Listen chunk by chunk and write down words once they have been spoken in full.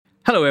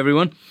Hello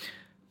everyone.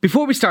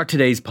 Before we start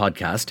today's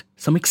podcast,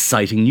 some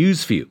exciting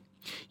news for you.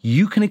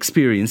 You can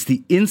experience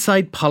the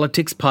Inside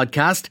Politics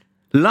podcast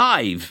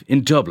live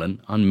in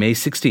Dublin on May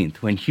 16th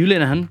when Hugh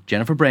Linehan,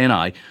 Jennifer Bray and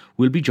I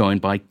will be joined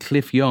by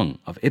Cliff Young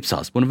of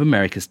Ipsos, one of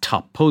America's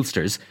top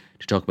pollsters,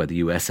 to talk about the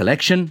US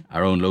election,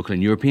 our own local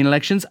and European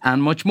elections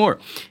and much more.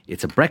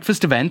 It's a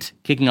breakfast event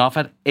kicking off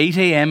at 8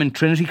 a.m. in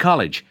Trinity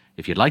College.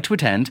 If you'd like to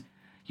attend,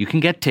 you can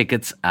get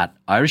tickets at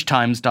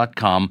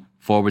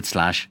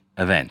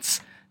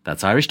irishtimes.com/events.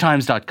 That's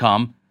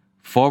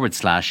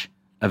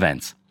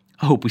irishtimes.com/events.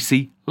 I hope we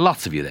see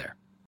lots of you there.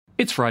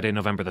 It's Friday,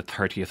 November the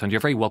 30th, and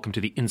you're very welcome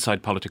to the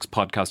Inside Politics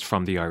podcast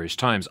from the Irish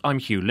Times. I'm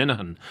Hugh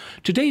Linehan.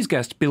 Today's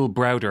guest, Bill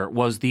Browder,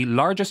 was the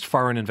largest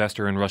foreign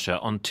investor in Russia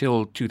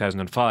until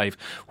 2005,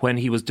 when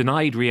he was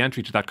denied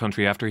re-entry to that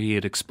country after he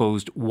had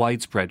exposed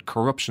widespread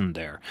corruption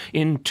there.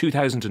 In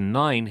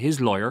 2009, his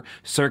lawyer,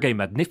 Sergei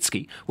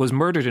Magnitsky, was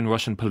murdered in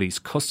Russian police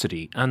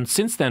custody, and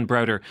since then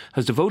Browder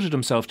has devoted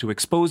himself to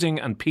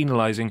exposing and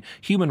penalising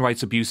human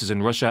rights abuses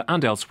in Russia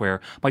and elsewhere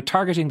by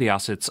targeting the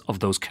assets of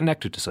those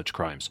connected to such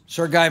crimes.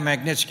 Sergei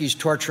Magnitsky's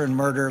torture and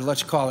murder,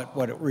 let's call it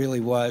what it really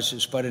was,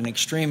 is but an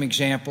extreme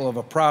example of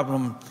a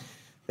problem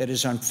that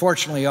is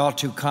unfortunately all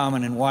too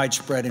common and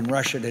widespread in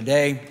Russia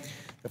today.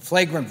 The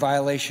flagrant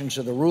violations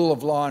of the rule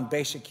of law and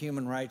basic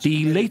human rights.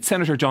 The late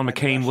Senator John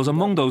McCain was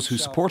among those who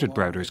supported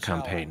Browder's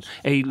campaign.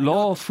 A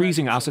law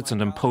freezing assets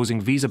and imposing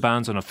visa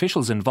bans on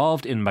officials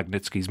involved in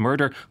Magnitsky's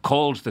murder,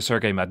 called the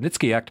Sergei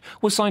Magnitsky Act,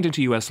 was signed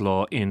into US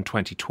law in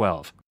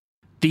 2012.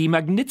 The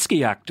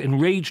Magnitsky Act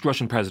enraged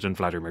Russian President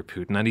Vladimir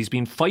Putin, and he's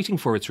been fighting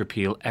for its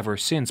repeal ever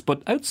since.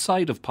 But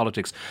outside of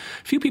politics,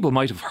 few people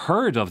might have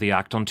heard of the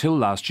Act until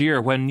last year,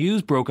 when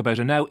news broke about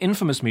a now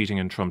infamous meeting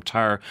in Trump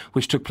Tower,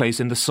 which took place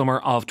in the summer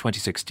of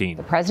 2016.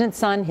 The president's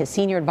son, his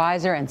senior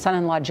advisor and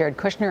son-in-law Jared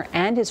Kushner,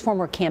 and his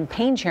former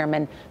campaign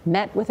chairman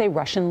met with a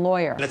Russian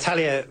lawyer.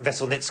 Natalia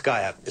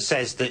Veselnitskaya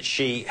says that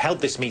she held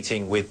this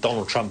meeting with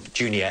Donald Trump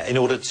Jr. in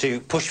order to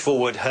push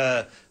forward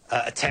her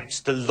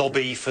attempts to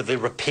lobby for the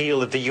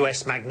repeal of the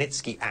US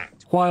Magnitsky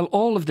Act. While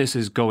all of this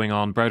is going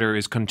on, Browder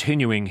is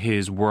continuing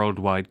his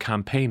worldwide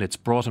campaign. It's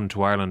brought him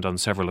to Ireland on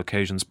several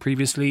occasions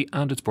previously,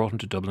 and it's brought him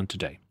to Dublin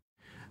today.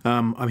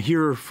 I'm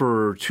here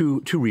for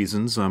two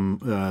reasons.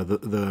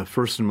 The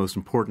first and most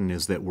important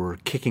is that we're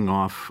kicking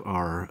off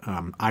our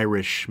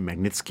Irish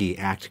Magnitsky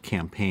Act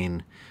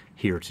campaign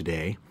here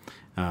today.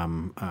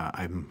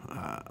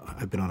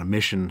 I've been on a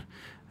mission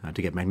to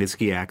get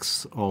Magnitsky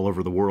Acts all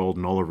over the world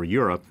and all over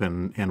Europe.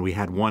 And we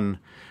had one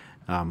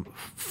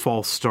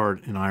false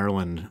start in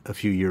Ireland a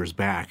few years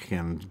back.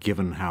 And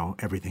given how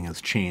everything has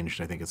changed,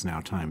 I think it's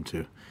now time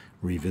to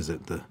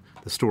revisit the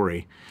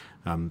story.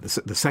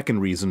 The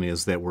second reason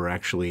is that we're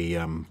actually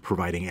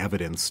providing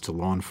evidence to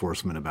law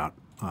enforcement about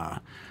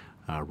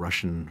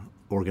Russian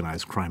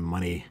organized crime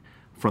money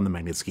from the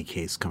Magnitsky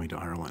case coming to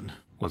Ireland.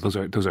 Well, those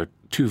are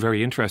two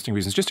very interesting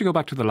reasons. Just to go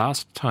back to the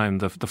last time,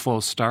 the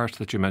false start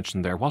that you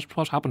mentioned there,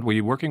 what happened? Were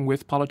you working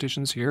with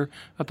politicians here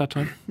at that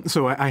time?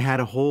 So I had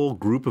a whole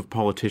group of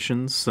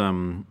politicians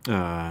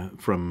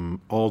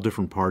from all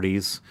different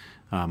parties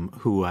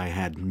who I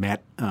had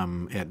met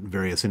at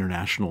various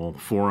international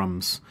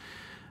forums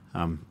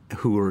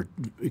who were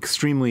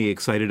extremely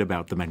excited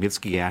about the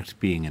Magnitsky Act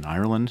being in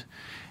Ireland.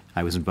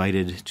 I was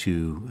invited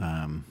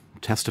to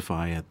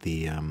testify at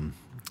the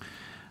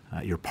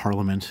your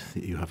parliament.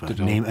 You have a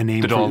name for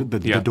the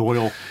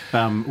Dáil,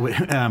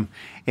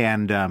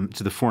 and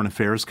to the Foreign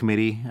Affairs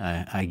Committee.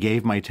 I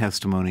gave my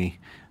testimony.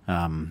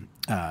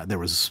 There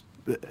was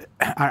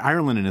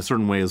Ireland, in a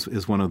certain way,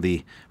 is one of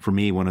the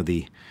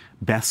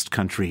best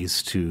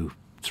countries to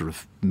sort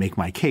of make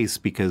my case,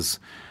 because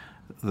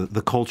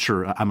the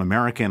culture. I'm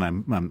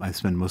American. I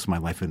spend most of my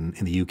life in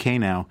the UK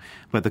now,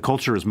 but the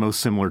culture is most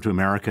similar to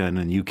America and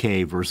in the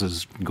UK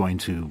versus going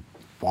to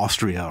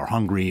Austria or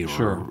Hungary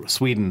or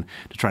Sweden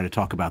to try to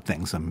talk about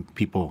things.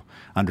 People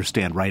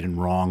understand right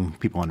and wrong.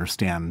 People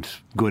understand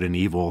good and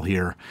evil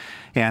here.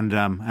 And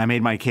I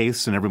made my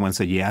case, and everyone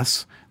said,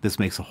 yes, this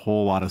makes a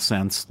whole lot of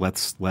sense.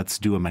 Let's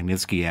do a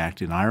Magnitsky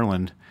Act in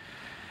Ireland.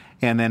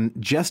 And then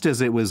just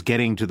as it was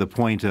getting to the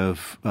point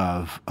of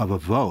a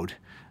vote,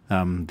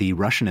 the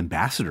Russian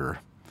ambassador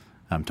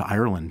to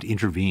Ireland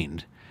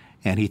intervened.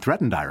 And he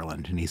threatened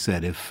Ireland. And he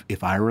said,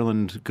 if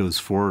Ireland goes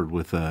forward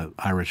with the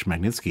Irish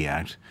Magnitsky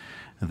Act,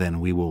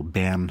 then we will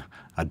ban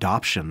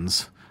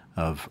adoptions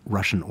of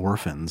Russian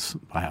orphans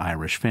by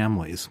Irish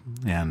families.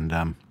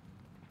 And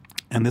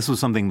this was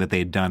something that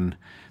they'd done,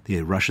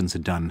 the Russians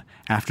had done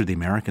after the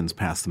Americans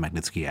passed the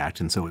Magnitsky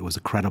Act, and so it was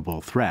a credible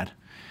threat.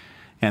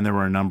 And there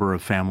were a number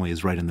of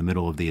families right in the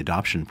middle of the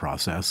adoption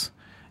process.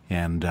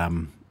 And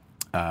the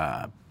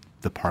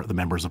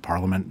members of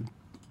Parliament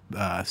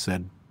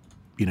said,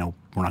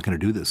 we're not going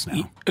to do this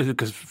now.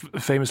 Because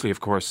famously, of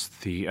course,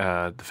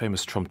 the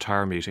famous Trump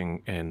Tower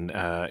meeting in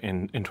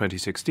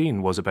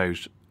 2016 was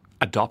about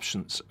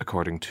adoptions,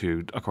 according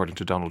to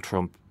Donald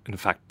Trump in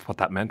fact, what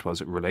that meant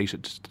was it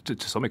related to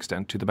some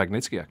extent to the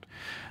Magnitsky Act.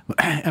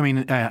 I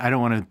mean, I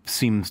don't want to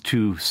seem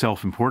too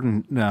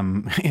self-important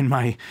in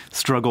my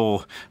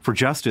struggle for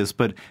justice,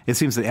 but it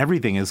seems that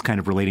everything is kind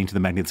of relating to the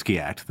Magnitsky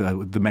Act.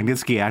 The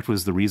Magnitsky Act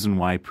was the reason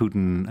why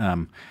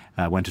Putin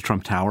went to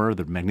Trump Tower.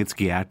 The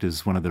Magnitsky Act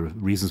is one of the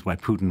reasons why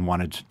Putin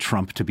wanted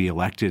Trump to be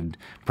elected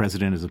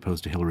president as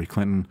opposed to Hillary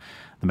Clinton.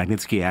 The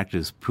Magnitsky Act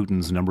is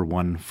Putin's number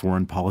one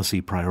foreign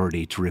policy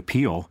priority to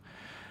repeal.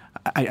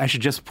 I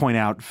should just point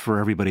out for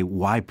everybody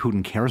why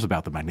Putin cares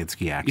about the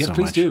Magnitsky Act so much. Yes,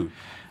 please do.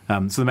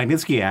 So the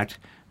Magnitsky Act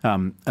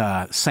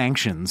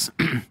sanctions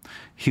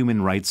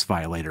human rights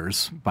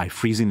violators by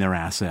freezing their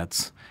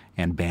assets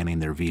and banning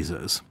their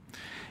visas.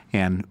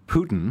 And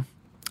Putin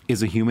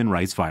is a human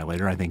rights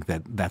violator. I think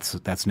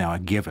that's now a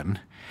given.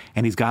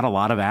 And he's got a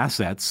lot of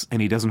assets,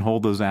 and he doesn't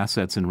hold those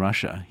assets in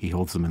Russia. He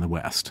holds them in the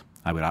West.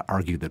 I would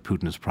argue that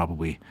Putin is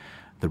probably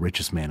the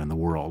richest man in the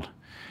world.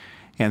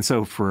 And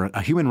so for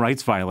a human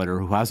rights violator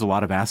who has a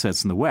lot of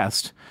assets in the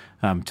West,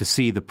 to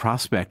see the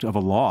prospect of a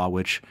law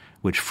which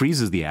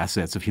freezes the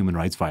assets of human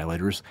rights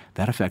violators,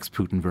 that affects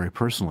Putin very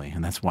personally.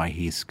 And that's why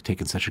he's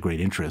taken such a great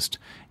interest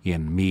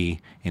in me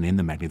and in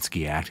the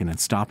Magnitsky Act and in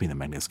stopping the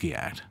Magnitsky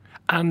Act.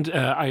 And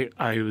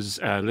I was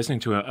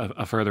listening to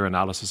a further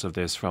analysis of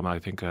this from, I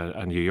think,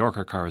 a New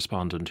Yorker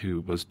correspondent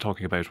who was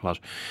talking about what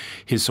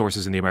his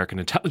sources in the American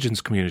intelligence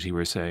community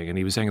were saying. And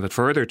he was saying that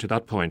further to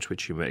that point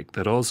which you make,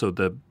 that also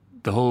the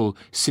whole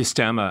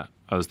systema,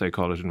 as they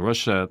call it in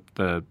Russia,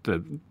 the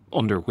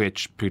under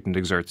which Putin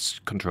exerts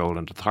control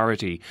and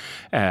authority,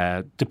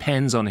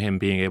 depends on him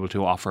being able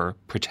to offer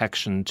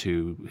protection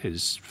to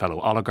his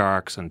fellow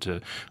oligarchs and to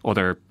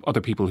other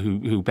people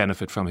who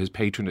benefit from his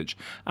patronage,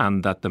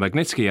 and that the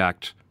Magnitsky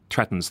Act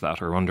threatens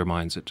that or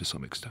undermines it to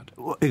some extent.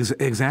 Well,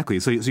 exactly.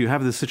 So you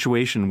have this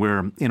situation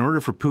where in order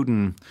for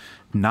Putin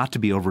not to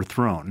be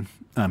overthrown,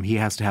 he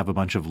has to have a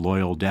bunch of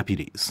loyal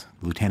deputies,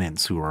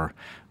 lieutenants who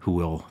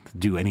will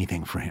do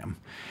anything for him.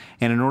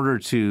 And in order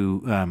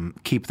to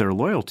keep their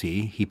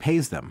loyalty, he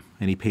pays them,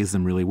 and he pays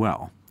them really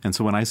well. And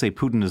so when I say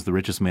Putin is the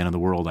richest man in the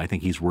world, I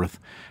think he's worth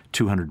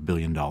 $200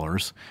 billion.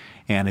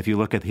 And if you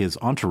look at his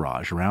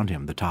entourage around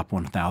him, the top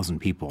 1,000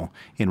 people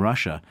in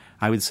Russia,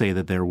 I would say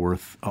that they're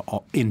worth,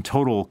 in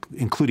total,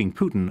 including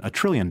Putin, $1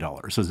 trillion.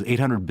 So it's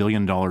 $800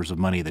 billion of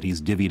money that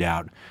he's divvied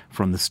out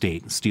from the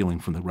state, stealing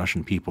from the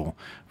Russian people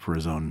for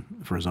his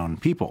own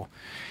people.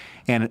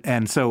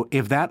 And so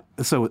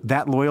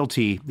that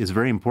loyalty is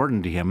very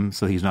important to him,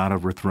 so he's not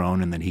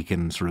overthrown, and that he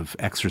can sort of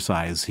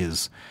exercise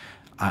his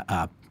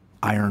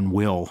iron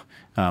will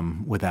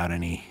without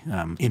any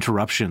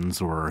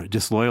interruptions or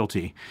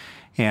disloyalty.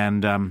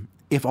 And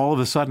if all of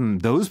a sudden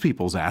those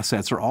people's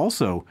assets are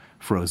also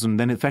frozen,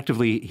 then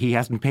effectively he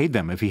hasn't paid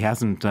them. If he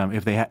hasn't,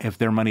 if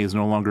their money is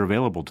no longer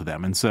available to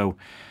them, and so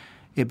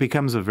it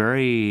becomes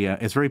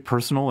it's very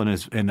personal,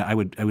 and I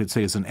would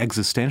say it's an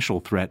existential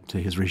threat to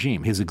his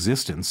regime. His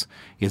existence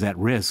is at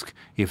risk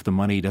if the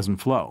money doesn't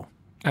flow.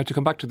 To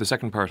come back to the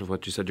second part of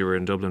what you said, you were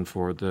in Dublin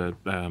for the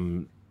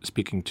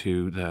speaking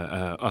to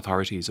the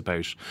authorities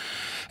about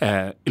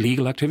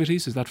illegal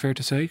activities. Is that fair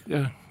to say?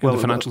 In the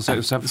financial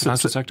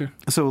sector?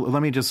 So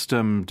let me just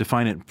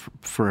define it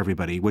for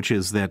everybody, which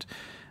is that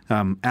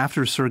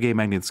after Sergei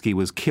Magnitsky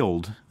was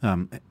killed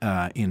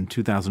in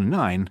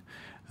 2009,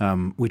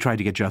 we tried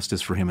to get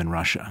justice for him in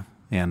Russia.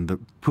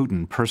 And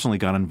Putin personally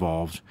got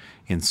involved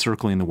in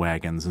circling the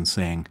wagons and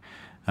saying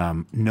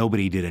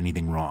nobody did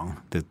anything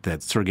wrong,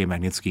 that Sergei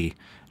Magnitsky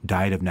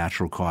died of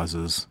natural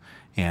causes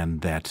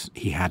and that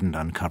he hadn't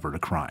uncovered a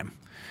crime.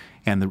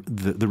 And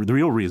the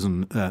real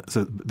reason,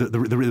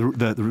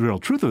 the real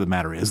truth of the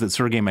matter is that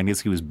Sergei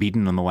Magnitsky was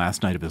beaten on the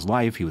last night of his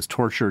life. He was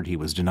tortured. He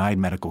was denied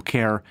medical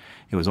care.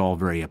 It was all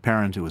very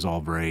apparent. It was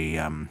all very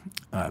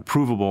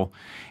provable.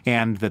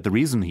 And that the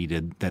reason he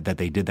did that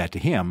they did that to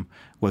him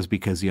was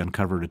because he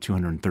uncovered a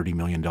 $230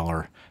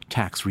 million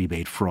tax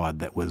rebate fraud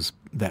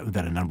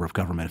that a number of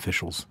government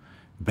officials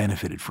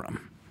benefited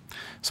from.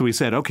 So we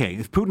said, okay,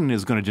 if Putin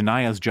is going to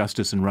deny us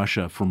justice in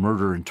Russia for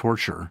murder and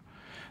torture,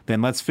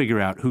 then let's figure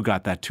out who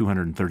got that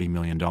 $230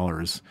 million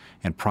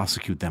and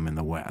prosecute them in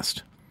the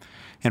West.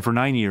 And for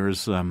 9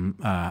 years,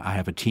 I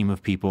have a team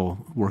of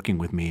people working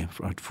with me,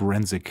 a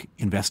forensic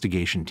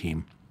investigation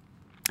team,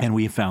 and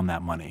we found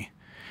that money.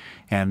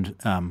 And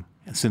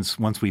since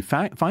once we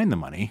find the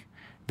money,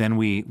 then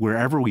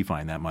wherever we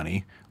find that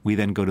money, we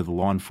then go to the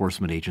law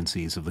enforcement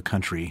agencies of the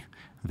country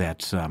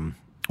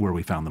where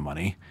we found the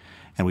money,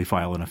 and we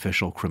file an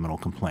official criminal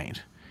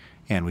complaint.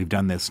 And we've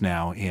done this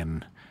now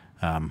in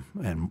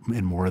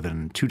more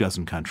than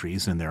 24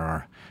 countries, and there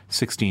are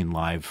 16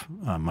 live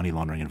money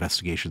laundering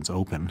investigations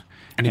open.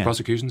 Any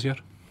prosecutions yet?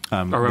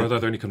 Or are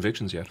there any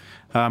convictions yet?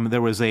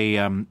 There was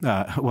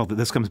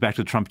this comes back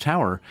to the Trump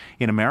Tower.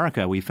 In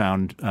America, we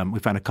found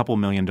a couple $1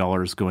 million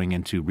going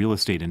into real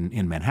estate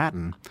in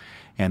Manhattan,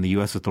 and the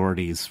U.S.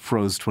 authorities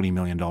froze $20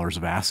 million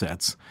of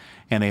assets,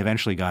 and they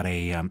eventually got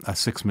a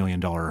 $6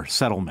 million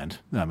settlement.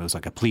 It was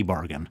like a plea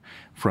bargain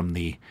from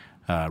the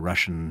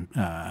Russian,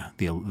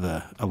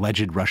 the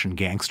alleged Russian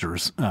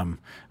gangsters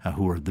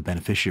who were the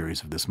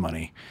beneficiaries of this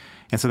money.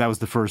 And so that was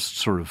the first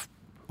sort of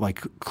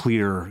like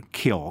clean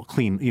kill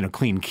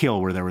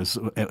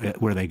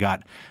where they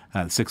got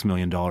 $6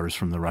 million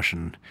from the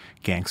Russian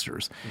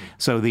gangsters.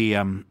 So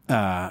there's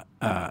now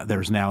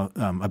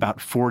about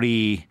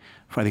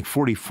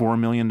 $44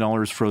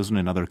 million frozen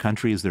in other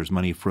countries. There's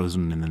money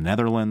frozen in the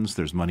Netherlands.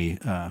 There's money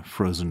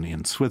frozen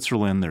in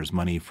Switzerland. There's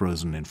money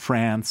frozen in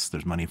France.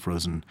 There's money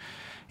frozen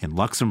in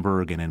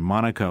Luxembourg and in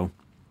Monaco.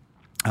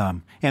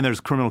 And there's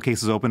criminal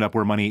cases opened up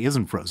where money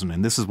isn't frozen.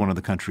 And this is one of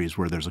the countries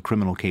where there's a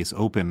criminal case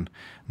open.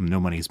 No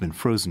money's been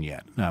frozen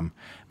yet.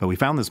 But we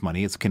found this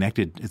money. It's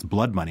connected. It's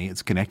blood money.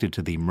 It's connected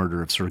to the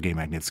murder of Sergei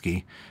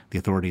Magnitsky. The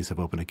authorities have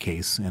opened a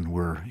case, and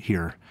we're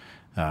here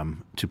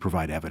to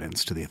provide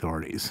evidence to the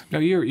authorities. Now,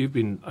 you've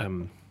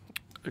been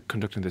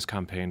conducting this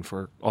campaign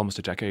for almost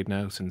a decade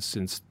now,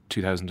 since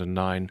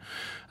 2009.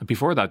 And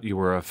before that, you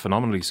were a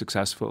phenomenally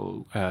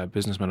successful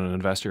businessman and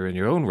investor in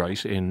your own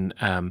right in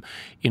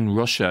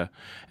Russia.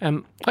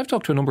 I've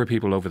talked to a number of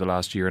people over the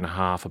last year and a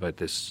half about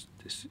this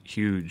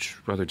huge,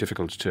 rather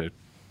difficult to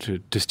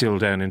distill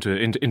down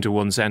into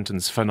one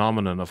sentence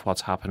phenomenon of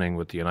what's happening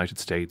with the United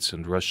States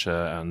and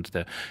Russia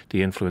and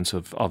the influence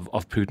of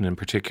Putin in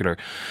particular.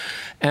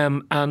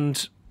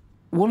 And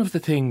one of the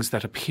things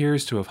that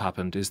appears to have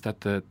happened is that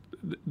the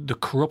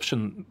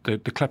corruption, the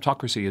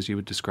kleptocracy, as you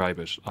would describe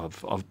it,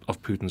 of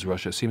Putin's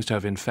Russia seems to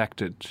have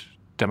infected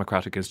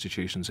democratic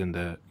institutions in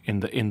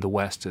the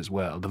West as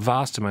well. The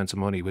vast amounts of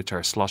money which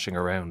are sloshing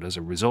around as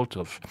a result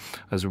of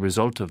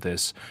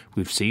this,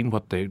 we've seen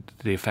what the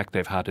effect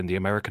they've had in the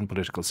American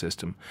political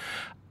system,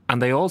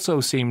 and they also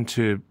seem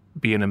to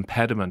be an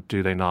impediment,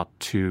 do they not,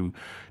 to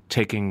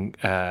taking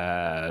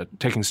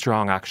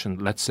strong action,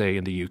 let's say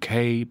in the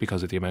UK,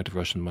 because of the amount of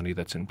Russian money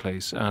that's in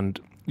place. And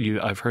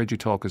I've heard you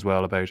talk as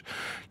well about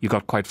you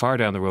got quite far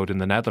down the road in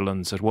the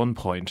Netherlands at one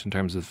point in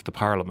terms of the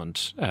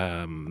Parliament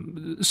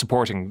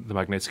supporting the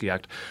Magnitsky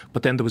Act,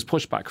 but then there was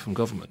pushback from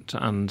government.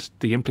 And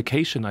the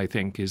implication, I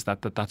think, is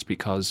that's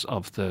because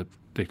of the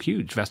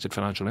huge vested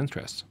financial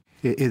interests.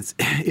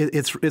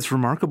 It's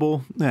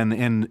remarkable,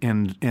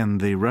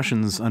 and the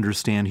Russians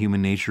understand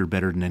human nature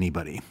better than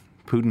anybody.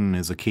 Putin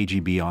is a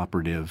KGB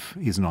operative.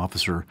 He's an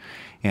officer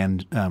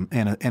and a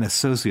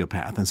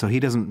sociopath. And so he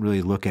doesn't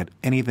really look at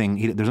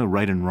anything. There's no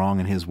right and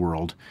wrong in his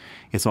world.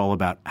 It's all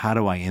about how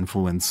do I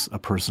influence a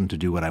person to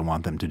do what I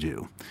want them to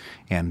do.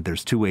 And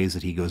there's two ways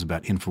that he goes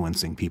about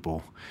influencing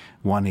people.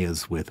 One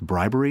is with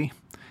bribery,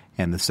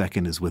 and the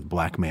second is with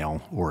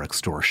blackmail or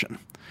extortion.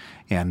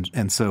 And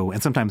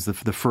sometimes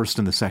the first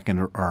and the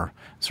second are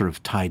sort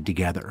of tied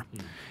together.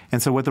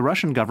 And so what the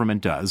Russian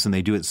government does, and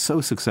they do it so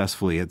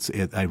successfully,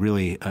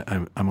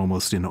 I'm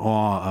almost in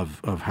awe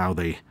of how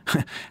they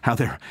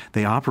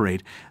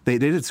operate. They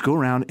just go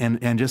around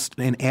and just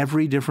in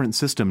every different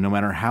system, no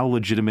matter how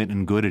legitimate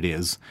and good it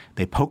is,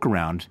 they poke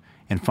around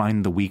and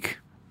find the weak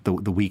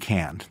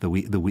hand, the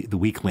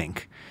weak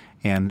link,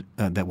 and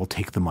that will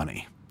take the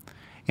money.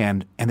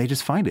 And they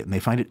just find it, and they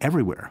find it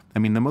everywhere. I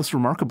mean, the most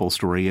remarkable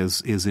story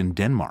is in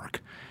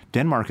Denmark.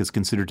 Denmark is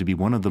considered to be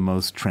one of the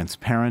most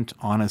transparent,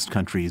 honest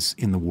countries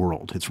in the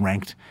world. It's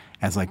ranked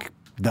as like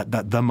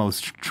the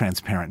most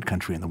transparent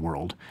country in the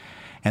world.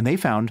 And they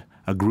found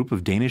a group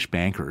of Danish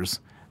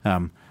bankers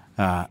who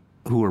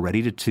were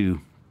ready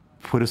to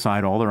put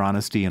aside all their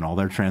honesty and all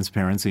their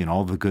transparency and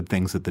all the good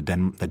things that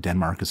that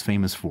Denmark is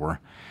famous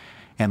for,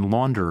 and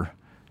launder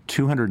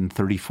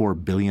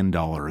 $234 billion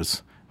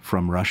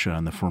from Russia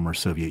and the former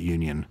Soviet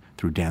Union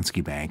through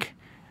Danske Bank,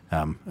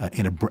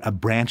 in a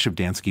branch of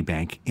Danske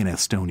Bank in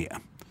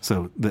Estonia.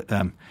 So,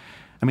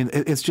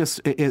 it's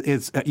just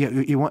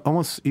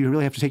you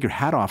really have to take your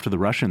hat off to the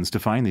Russians to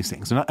find these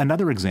things.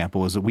 Another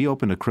example is that we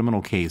opened a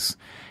criminal case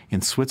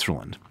in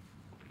Switzerland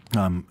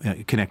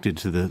connected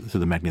to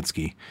the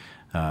Magnitsky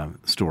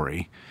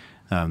story.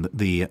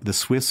 The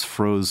Swiss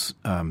froze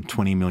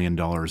 $20 million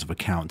of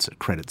accounts at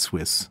Credit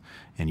Suisse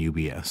and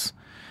UBS.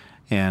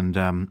 And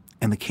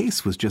the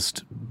case was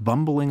just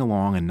bumbling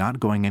along and not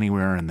going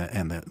anywhere, and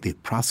the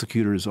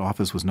prosecutor's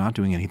office was not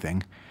doing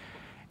anything.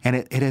 And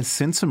it has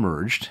since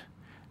emerged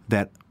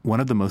that one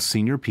of the most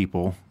senior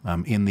people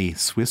in the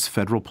Swiss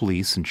federal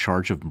police in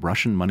charge of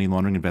Russian money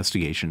laundering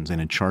investigations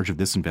and in charge of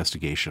this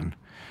investigation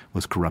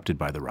was corrupted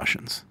by the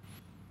Russians.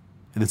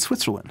 And in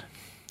Switzerland.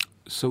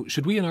 So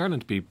should we in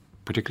Ireland be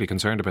particularly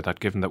concerned about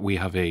that, given that we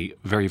have a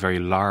very, very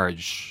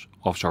large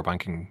offshore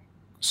banking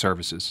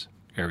services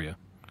area?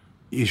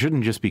 You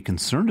shouldn't just be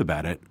concerned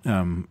about it.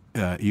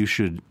 You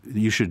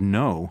should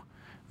know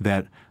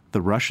that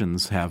the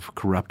Russians have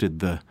corrupted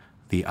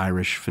the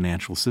Irish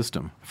financial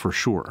system for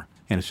sure,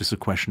 and it's just a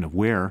question of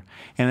where,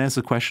 and it's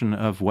a question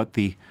of what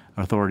the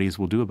authorities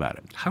will do about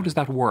it. How does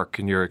that work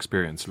in your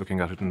experience, looking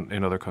at it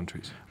in other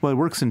countries? Well, it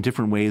works in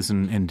different ways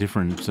and in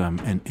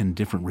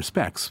different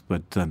respects.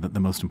 But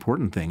the most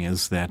important thing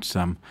is that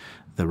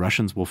the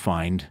Russians will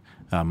find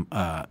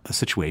a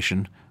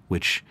situation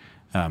which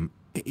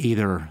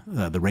either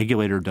the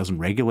regulator doesn't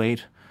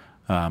regulate,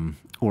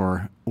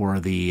 or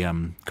the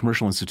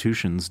commercial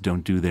institutions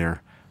don't do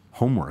their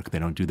homework, they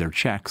don't do their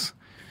checks,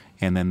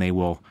 and then they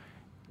will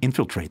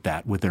infiltrate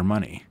that with their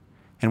money.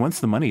 And once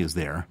the money is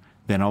there,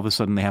 then all of a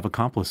sudden they have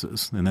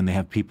accomplices, and then they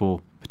have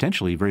people,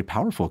 potentially very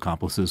powerful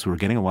accomplices, who are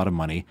getting a lot of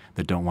money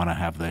that don't want to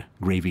have the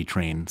gravy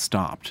train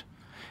stopped.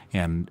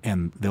 And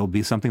there'll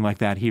be something like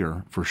that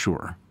here for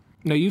sure.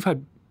 Now, you've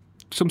had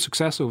some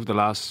success over the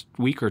last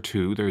week or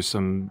two. There's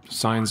some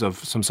signs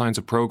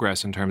of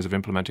progress in terms of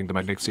implementing the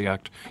Magnitsky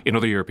Act in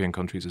other European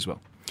countries as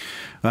well.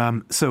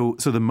 So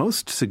the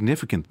most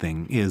significant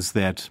thing is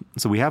that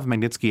we have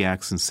Magnitsky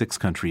Acts in 6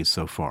 countries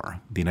so far: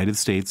 the United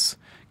States,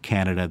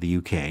 Canada, the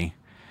UK,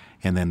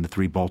 and then the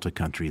 3 Baltic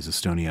countries: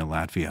 Estonia,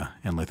 Latvia,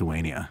 and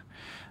Lithuania.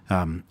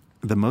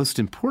 The most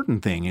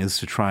important thing is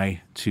to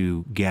try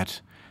to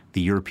get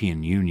the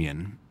European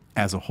Union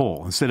as a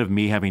whole, instead of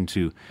me having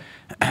to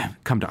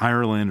come to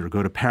Ireland or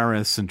go to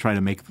Paris and try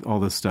to make all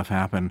this stuff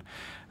happen.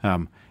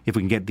 If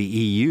we can get the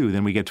EU,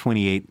 then we get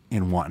 28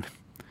 in one.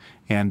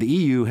 And the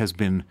EU has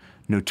been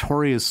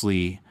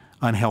notoriously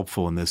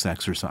unhelpful in this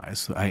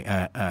exercise.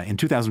 In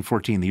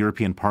 2014, the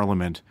European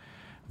Parliament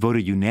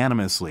voted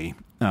unanimously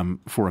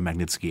for a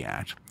Magnitsky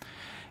Act.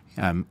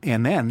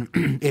 And then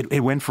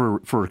it went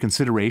for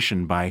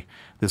consideration by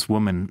this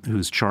woman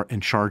who's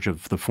in charge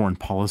of the foreign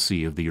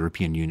policy of the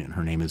European Union.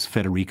 Her name is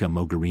Federica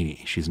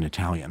Mogherini. She's an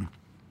Italian.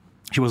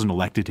 She wasn't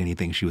elected to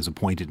anything. She was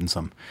appointed in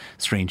some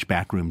strange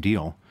backroom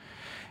deal.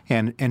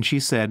 And she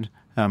said,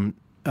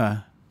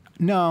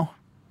 no,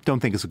 don't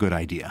think it's a good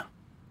idea.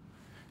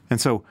 And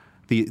so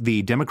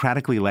the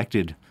democratically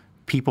elected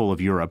people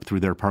of Europe, through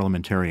their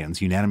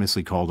parliamentarians,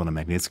 unanimously called on a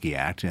Magnitsky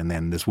Act. And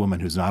then this woman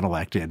who's not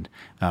elected,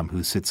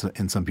 who sits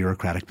in some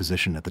bureaucratic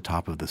position at the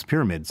top of this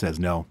pyramid, says,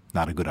 no,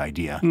 not a good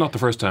idea. Not the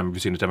first time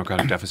we've seen a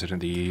democratic deficit in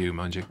the EU,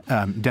 mind you.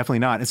 Definitely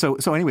not. And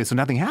so anyway, so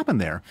nothing happened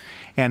there.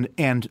 And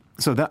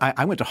so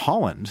I went to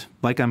Holland,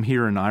 like I'm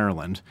here in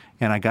Ireland,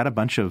 and I got a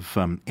bunch of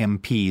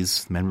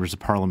MPs, members of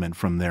parliament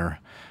from their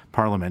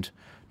parliament,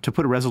 to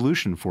put a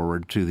resolution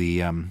forward to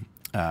the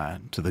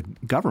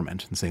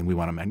government and saying we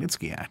want a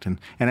Magnitsky Act. And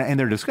in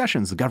their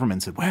discussions, the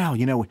government said, well,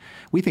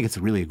 we think it's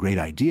really a great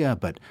idea,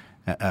 but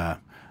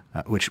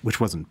which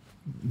wasn't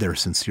their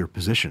sincere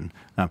position.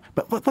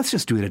 But let's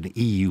just do it at an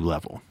EU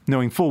level,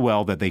 knowing full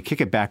well that they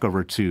kick it back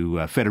over to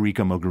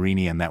Federica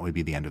Mogherini, and that would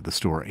be the end of the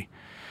story.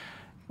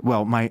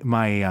 Well,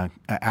 my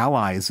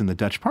allies in the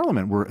Dutch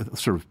parliament were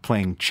sort of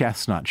playing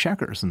chess, not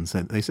checkers, and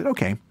they said,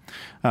 okay,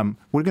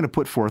 we're going to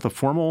put forth a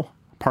formal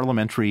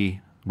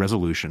parliamentary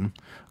resolution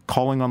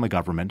calling on the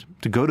government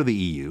to go to the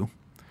EU,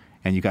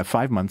 and you got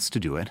 5 months to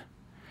do it.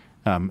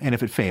 And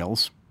if it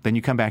fails, then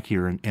you come back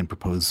here and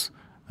propose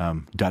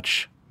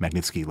Dutch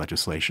Magnitsky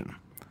legislation.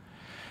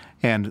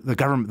 And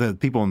the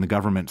people in the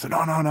government said,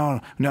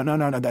 no,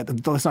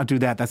 let's not do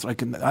that. That's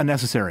like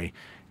unnecessary.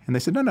 And they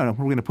said, no,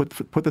 we're going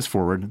to put this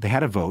forward. They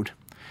had a vote,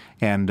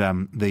 and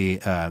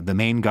the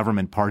main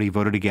government party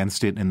voted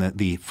against it, and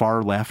the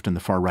far left and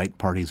the far right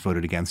parties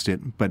voted against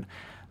it. But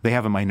they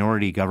have a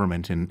minority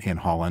government in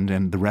Holland,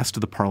 and the rest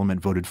of the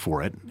parliament voted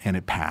for it, and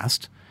it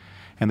passed.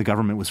 And the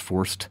government was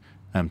forced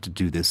to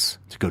do this,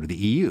 to go to the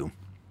EU.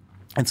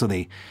 And so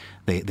they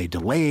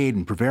delayed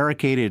and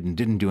prevaricated and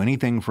didn't do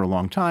anything for a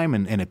long time.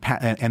 And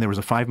there was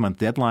a 5-month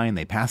deadline.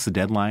 They passed the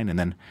deadline, and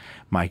then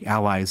my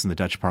allies in the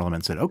Dutch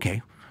parliament said,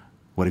 okay,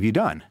 what have you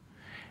done?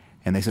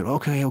 And they said,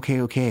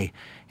 okay.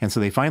 And so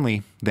they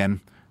finally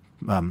then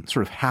sort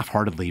of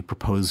half-heartedly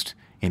proposed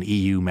an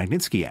EU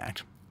Magnitsky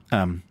Act.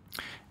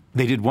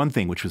 They did one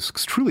thing which was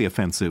truly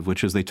offensive,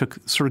 which is they took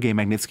Sergei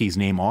Magnitsky's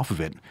name off of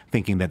it,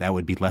 thinking that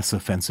would be less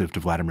offensive to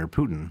Vladimir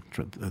Putin,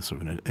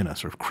 sort of in a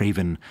sort of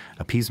craven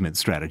appeasement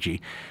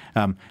strategy.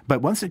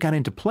 But once it got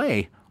into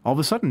play, all of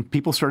a sudden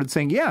people started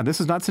saying, yeah, this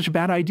is not such a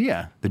bad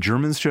idea. The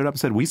Germans showed up and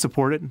said, we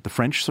support it. The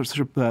French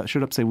showed up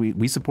and said,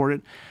 we support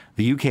it.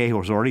 The UK, who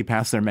has already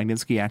passed their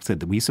Magnitsky Act, said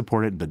that we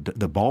support it.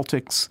 The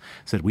Baltics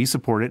said we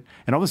support it.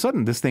 And all of a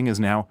sudden this thing is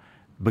now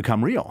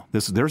become real.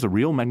 There's a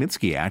real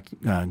Magnitsky Act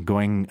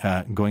going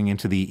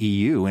into the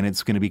EU, and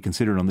it's going to be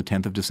considered on the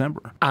 10th of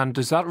December. And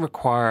does that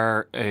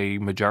require a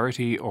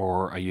majority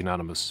or a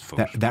unanimous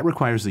vote? That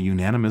requires a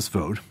unanimous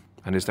vote.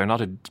 And is there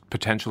not a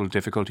potential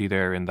difficulty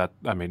there in that,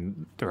 I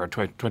mean, there are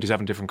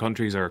 27 different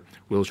countries, or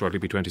will shortly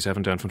be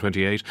 27 down from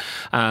 28,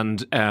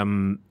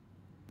 and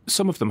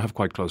some of them have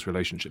quite close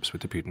relationships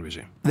with the Putin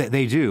regime.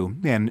 They do,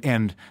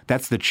 and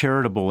that's the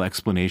charitable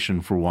explanation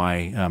for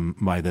why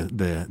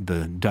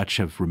the Dutch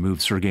have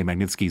removed Sergei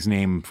Magnitsky's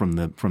name from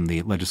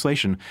the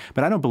legislation.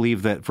 But I don't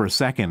believe that for a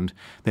second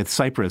that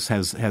Cyprus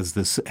has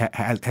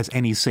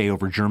any say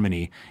over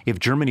Germany. If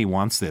Germany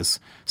wants this,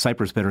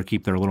 Cyprus better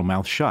keep their little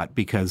mouth shut,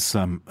 because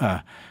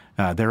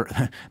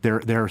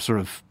they're sort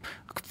of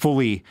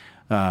fully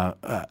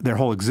their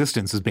whole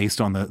existence is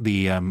based on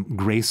the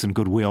grace and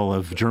goodwill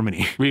of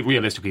Germany.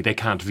 Realistically, they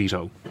can't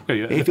veto.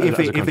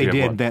 If they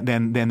did,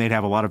 then they'd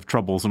have a lot of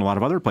troubles in a lot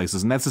of other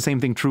places, and that's the same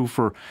thing true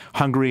for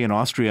Hungary and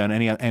Austria and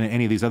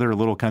any of these other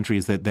little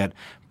countries that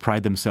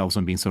pride themselves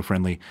on being so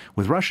friendly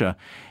with Russia.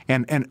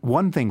 And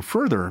one thing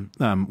further,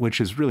 which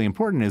is really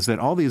important, is that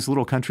all these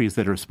little countries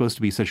that are supposed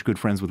to be such good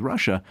friends with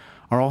Russia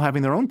are all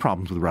having their own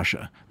problems with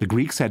Russia. The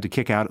Greeks had to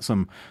kick out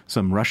some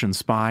Russian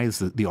spies.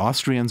 The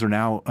Austrians are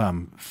now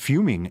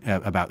fuming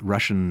about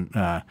Russian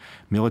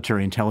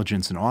military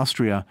intelligence in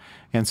Austria,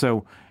 and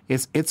so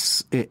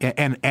it's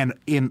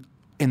in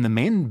the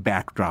main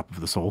backdrop of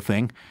this whole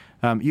thing.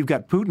 You've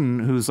got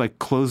Putin, who's like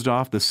closed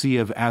off the Sea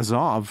of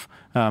Azov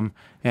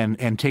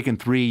and taken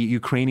 3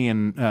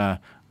 Ukrainian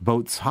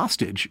boats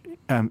hostage.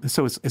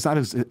 So it's not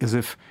as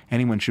if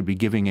anyone should be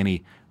giving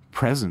any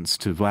presence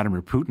to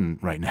Vladimir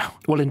Putin right now.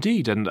 Well,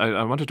 indeed, and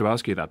I wanted to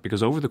ask you that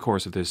because over the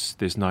course of this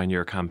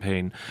 9-year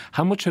campaign,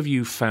 how much have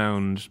you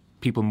found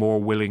people more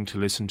willing to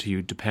listen to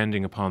you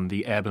depending upon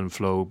the ebb and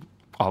flow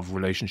of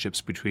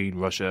relationships between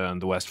Russia and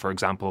the West? For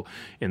example,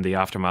 in the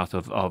aftermath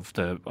of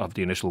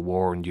the initial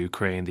war in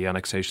Ukraine, the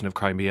annexation of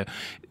Crimea,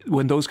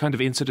 when those kind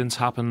of incidents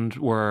happened,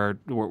 were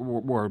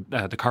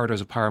the corridors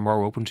of power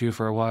more open to you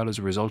for a while as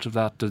a result of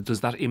that?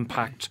 Does that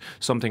impact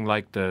something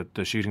like the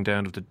shooting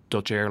down of the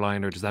Dutch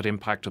airline, or does that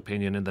impact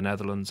opinion in the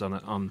Netherlands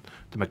on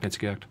the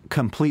Magnitsky Act?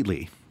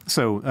 Completely.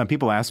 So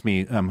people ask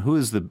me,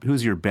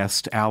 who's your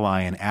best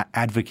ally and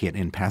advocate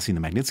in passing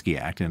the Magnitsky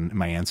Act? And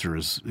my answer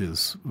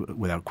is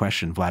without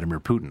question Vladimir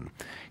Putin.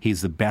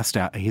 He's the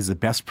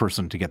best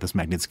person to get this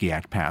Magnitsky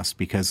Act passed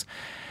because,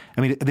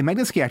 I mean, the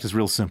Magnitsky Act is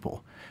real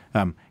simple.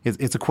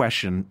 It's a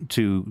question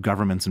to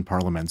governments and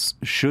parliaments: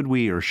 should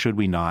we or should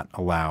we not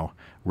allow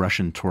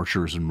Russian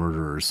torturers and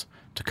murderers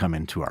to come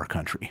into our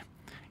country?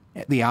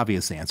 The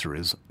obvious answer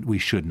is we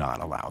should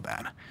not allow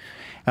that.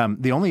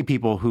 The only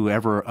people who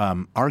ever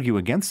argue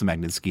against the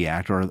Magnitsky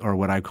Act are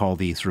what I call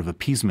the sort of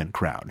appeasement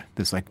crowd.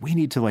 This like, we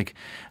need to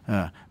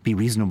be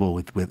reasonable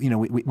with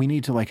we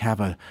need to have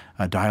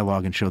a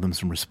dialogue and show them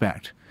some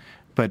respect.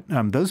 But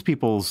those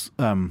people's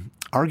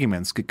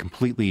arguments get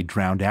completely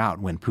drowned out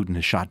when Putin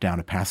has shot down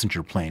a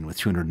passenger plane with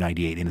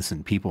 298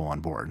 innocent people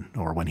on board,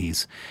 or when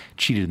he's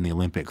cheated in the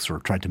Olympics or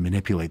tried to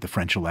manipulate the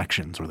French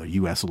elections or the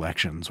U.S.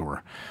 elections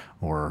or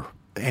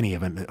any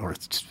of it, or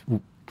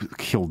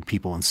killed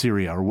people in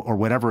Syria or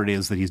whatever it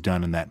is that he's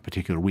done in that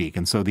particular week.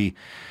 And so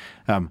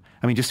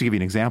just to give you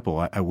an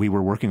example, we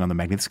were working on the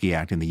Magnitsky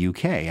Act in the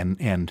UK,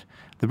 and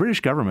the British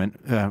government,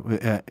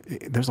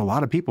 there's a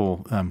lot of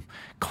people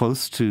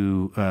close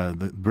to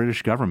the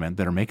British government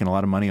that are making a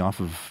lot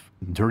of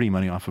dirty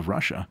money off of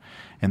Russia,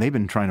 and they've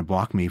been trying to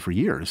block me for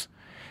years.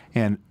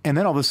 And then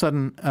all of a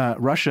sudden,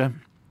 Russia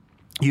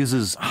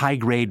uses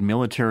high-grade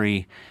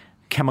military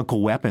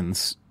chemical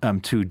weapons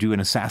to do an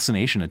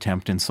assassination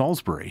attempt in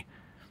Salisbury.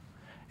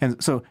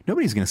 And so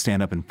nobody's going to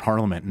stand up in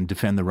Parliament and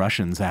defend the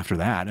Russians after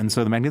that. And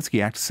so the Magnitsky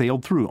Act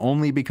sailed through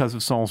only because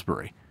of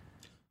Salisbury.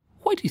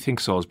 Why do you think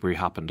Salisbury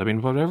happened? I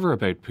mean, whatever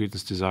about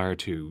Putin's desire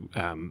to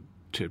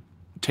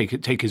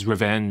take his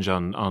revenge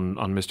on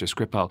Mr.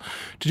 Skripal,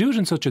 to do it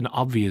in such an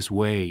obvious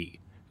way,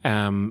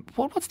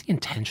 what's the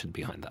intention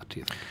behind that, do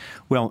you think?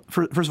 Well,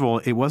 first of all,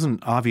 it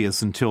wasn't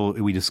obvious until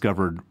we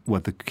discovered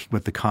what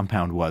the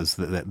compound was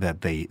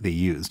that they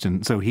used,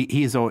 and so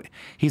he's sort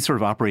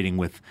of operating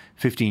with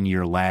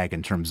 15-year lag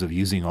in terms of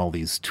using all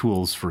these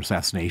tools for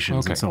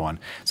assassinations and so on.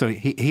 So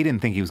he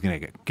didn't think he was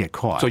going to get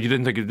caught. So you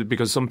didn't think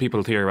because some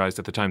people theorized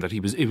at the time that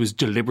it was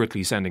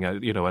deliberately sending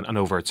an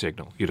overt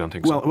signal. You don't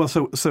think so? Well,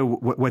 so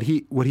what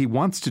he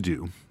wants to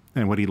do.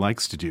 And what he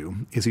likes to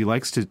do is he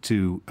likes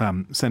to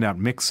send out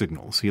mixed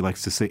signals.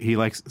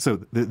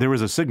 So there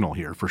was a signal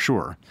here for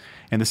sure,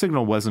 and the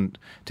signal wasn't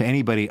to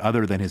anybody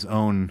other than his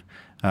own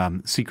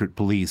secret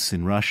police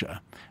in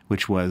Russia,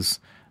 which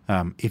was,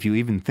 if you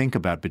even think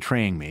about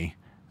betraying me,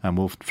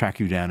 we'll track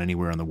you down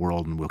anywhere in the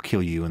world and we'll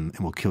kill you, and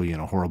we'll kill you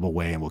in a horrible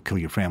way, and we'll kill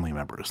your family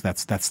members.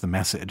 That's the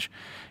message,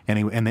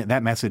 and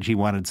that message he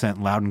wanted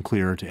sent loud and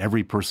clear to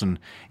every person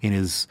in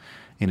his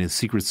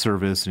secret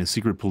service, in his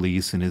secret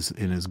police, in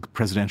his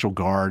presidential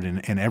guard,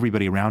 and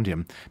everybody around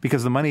him,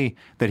 because the money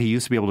that he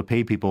used to be able to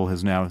pay people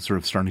is now sort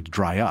of starting to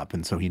dry up,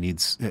 and so he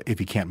needs, if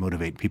he can't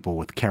motivate people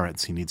with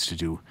carrots, he needs to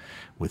do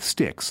with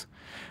sticks.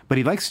 But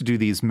he likes to do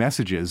these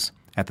messages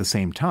at the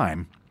same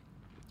time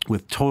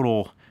with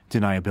total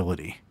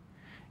deniability,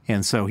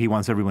 and so he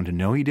wants everyone to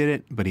know he did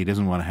it, but he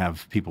doesn't want to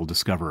have people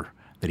discover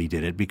that he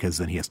did it, because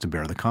then he has to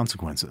bear the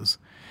consequences.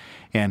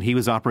 And he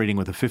was operating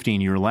with a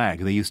 15-year lag.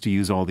 They used to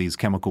use all these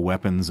chemical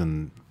weapons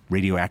and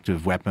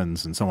radioactive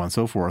weapons and so on and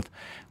so forth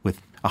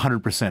with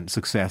 100%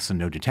 success and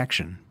no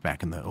detection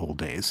back in the old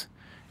days.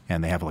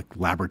 And they have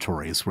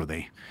laboratories where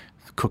they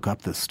cook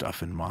up this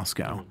stuff in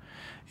Moscow.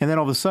 And then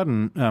all of a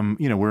sudden,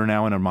 we're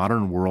now in a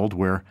modern world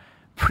where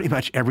pretty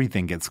much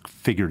everything gets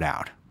figured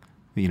out.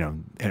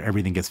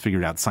 Everything gets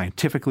figured out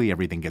scientifically.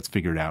 Everything gets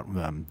figured out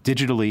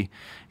digitally.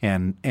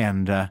 And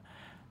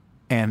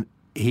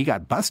he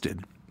got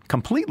busted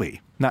completely.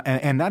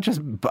 And not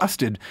just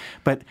busted,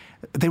 but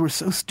they were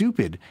so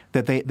stupid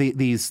that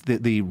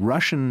the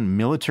Russian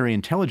military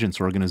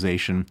intelligence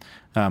organization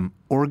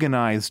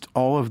organized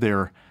all of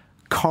their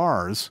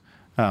cars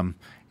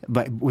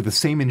with the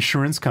same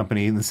insurance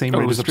company and the same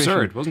registration. It was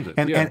absurd, wasn't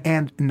it?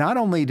 And not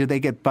only did they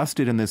get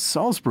busted in this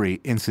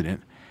Salisbury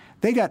incident,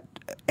 they got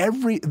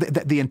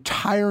the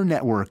entire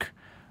network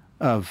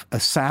of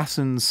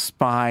assassins,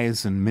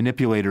 spies, and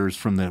manipulators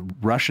from the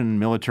Russian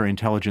military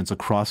intelligence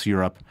across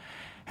Europe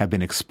have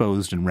been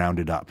exposed and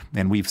rounded up.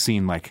 And we've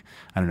seen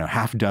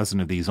half a dozen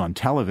of these on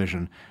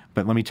television.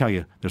 But let me tell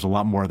you, there's a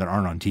lot more that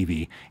aren't on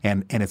TV.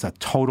 And it's a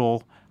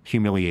total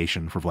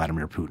humiliation for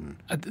Vladimir Putin.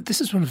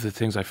 This is one of the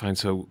things I find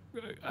so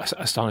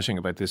astonishing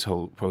about this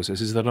whole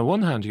process, is that on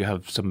one hand you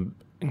have some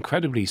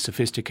incredibly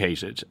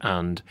sophisticated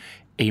and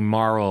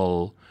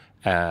amoral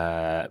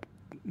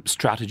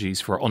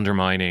strategies for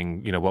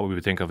undermining, what we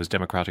would think of as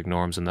democratic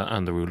norms and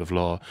the rule of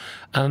law.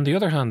 And on the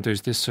other hand,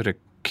 there's this sort of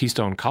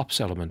Keystone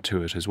Cops element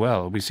to it as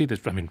well. We see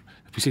this.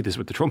 We see this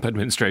with the Trump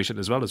administration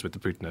as well as with the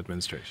Putin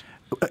administration.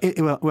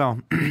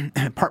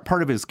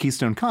 Part of it is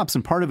Keystone Cops,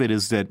 and part of it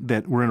is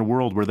that we're in a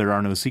world where there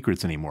are no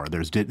secrets anymore.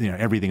 There's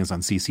everything is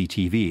on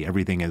CCTV.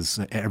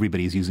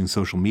 Everybody's using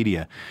social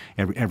media.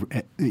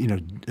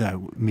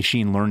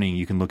 Machine learning.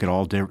 You can look at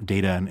all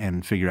data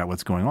and figure out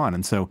what's going on.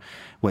 And so,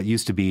 what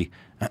used to be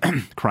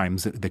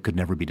crimes that could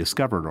never be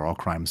discovered are all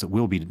crimes that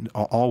will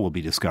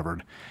be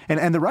discovered.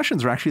 And the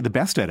Russians are actually the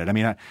best at it. I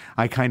mean,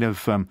 I kind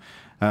of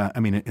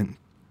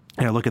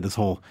look at this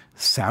whole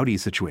Saudi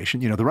situation.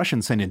 The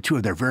Russians send in two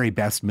of their very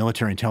best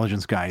military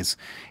intelligence guys,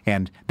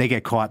 and they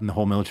get caught, and the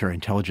whole military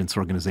intelligence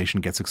organization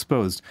gets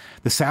exposed.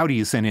 The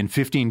Saudis send in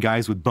 15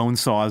 guys with bone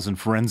saws and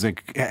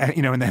forensic,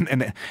 and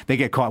then they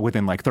get caught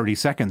within like 30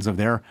 seconds of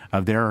their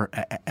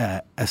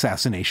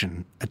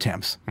assassination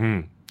attempts.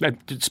 Mm.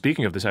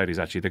 Speaking of the Saudis,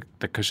 actually,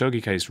 the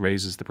Khashoggi case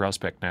raises the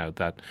prospect now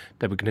that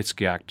the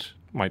Magnitsky Act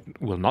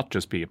will not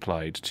just be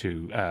applied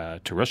to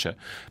Russia,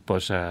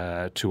 but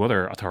to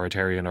other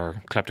authoritarian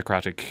or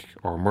kleptocratic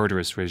or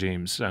murderous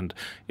regimes. And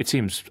it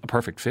seems a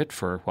perfect fit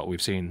for what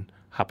we've seen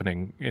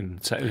happening in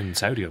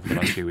Saudi over the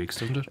last few weeks,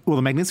 doesn't it? Well,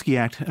 the Magnitsky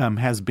Act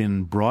has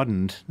been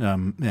broadened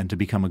and to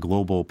become a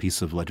global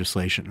piece of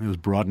legislation. It was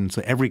broadened,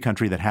 so every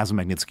country that has a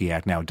Magnitsky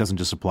Act now, it doesn't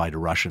just apply to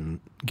Russian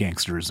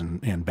gangsters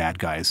and bad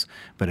guys,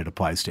 but it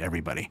applies to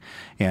everybody.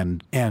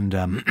 And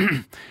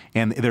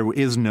there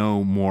is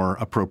no more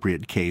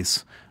appropriate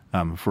case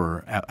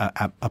for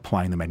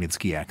applying the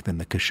Magnitsky Act than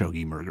the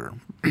Khashoggi murder.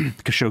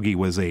 Khashoggi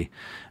was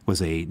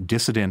a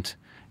dissident.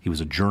 He was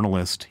a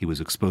journalist. He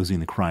was exposing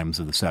the crimes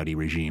of the Saudi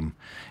regime.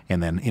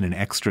 And then in an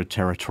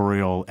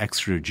extraterritorial,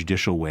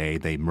 extrajudicial way,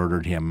 they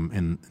murdered him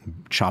and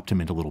chopped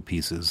him into little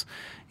pieces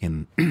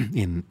in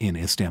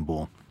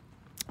Istanbul.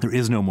 There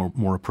is no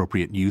more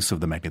appropriate use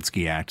of the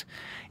Magnitsky Act.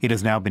 It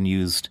has now been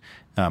used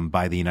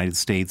by the United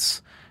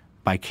States,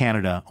 by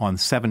Canada, on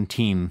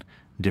 17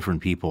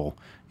 different people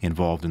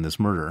involved in this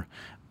murder.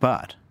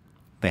 But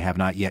they have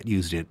not yet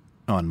used it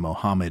on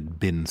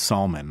Mohammed bin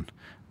Salman,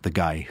 the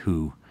guy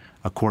who,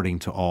 according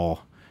to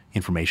all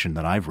information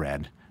that I've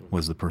read,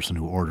 was the person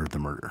who ordered the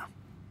murder.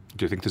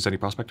 Do you think there's any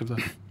prospect of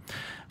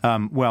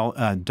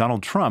that?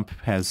 Donald Trump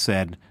has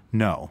said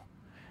no.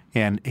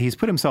 And he's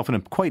put himself in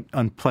a quite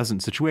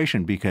unpleasant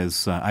situation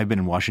because I've been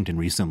in Washington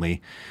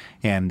recently,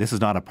 and this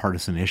is not a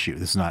partisan issue.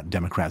 This is not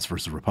Democrats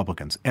versus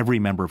Republicans. Every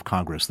member of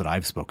Congress that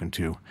I've spoken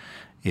to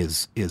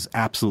is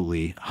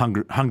absolutely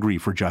hungry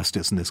for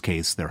justice in this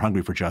case. They're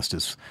hungry for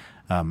justice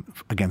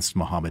against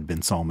Mohammed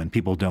bin Salman.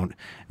 People don't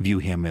view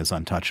him as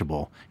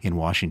untouchable in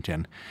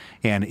Washington.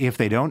 And if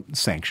they don't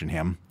sanction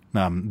him,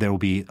 there will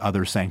be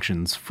other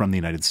sanctions from the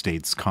United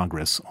States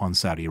Congress on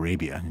Saudi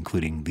Arabia,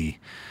 including the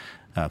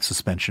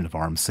suspension of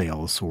arms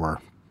sales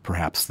or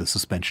perhaps the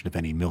suspension of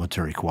any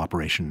military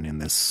cooperation in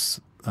this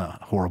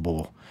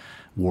horrible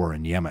war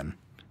in Yemen.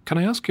 Can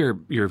I ask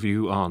your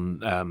view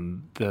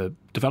on the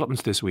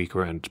developments this week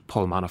around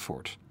Paul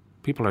Manafort?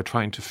 People are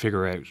trying to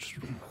figure out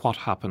what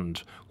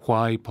happened,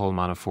 why Paul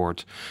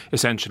Manafort,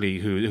 essentially,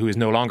 who is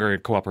no longer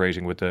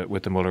cooperating with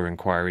the Mueller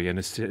inquiry, and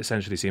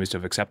essentially seems to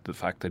have accepted the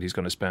fact that he's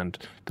going to spend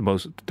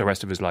the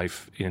rest of his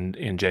life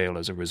in jail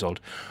as a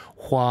result.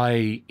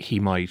 Why he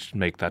might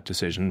make that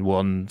decision?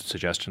 One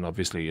suggestion,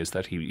 obviously, is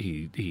that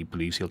he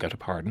believes he'll get a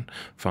pardon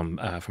from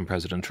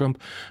President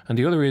Trump, and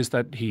the other is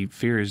that he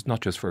fears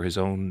not just for his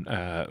own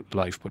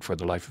life, but for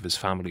the life of his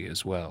family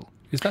as well.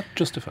 Is that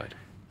justified?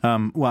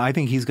 I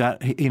think he's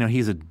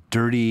a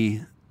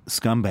dirty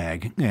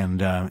scumbag,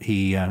 and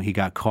he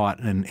got caught,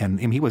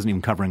 and he wasn't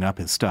even covering up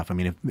his stuff. I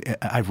mean,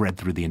 I've read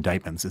through the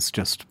indictments. It's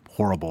just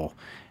horrible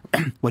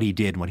what he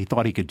did, what he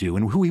thought he could do,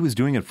 and who he was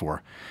doing it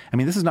for. I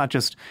mean, this is not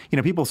just,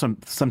 people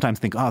sometimes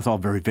think, it's all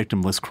very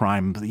victimless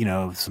crime,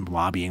 some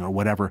lobbying or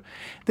whatever.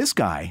 This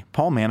guy,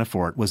 Paul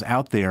Manafort, was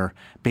out there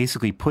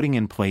basically putting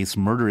in place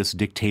murderous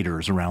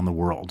dictators around the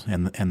world,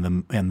 and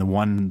the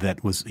one that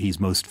he's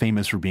most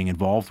famous for being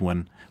involved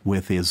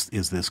with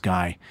is this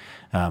guy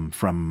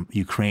from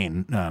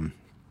Ukraine.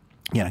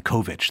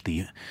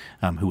 Yanukovych,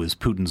 who was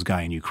Putin's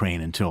guy in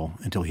Ukraine until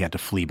he had to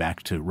flee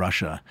back to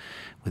Russia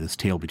with his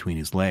tail between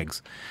his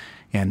legs.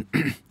 And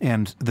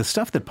the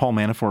stuff that Paul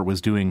Manafort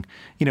was doing,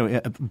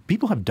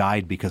 people have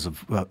died because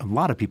of a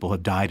lot of people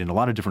have died in a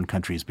lot of different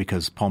countries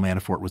because Paul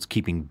Manafort was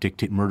keeping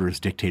murderous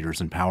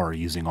dictators in power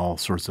using all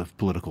sorts of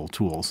political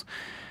tools.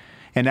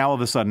 And now all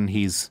of a sudden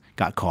he's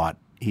got caught.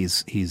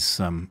 He's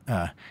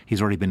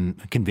already been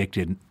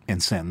convicted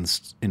and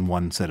sentenced in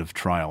one set of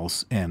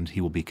trials, and he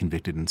will be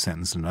convicted and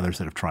sentenced in another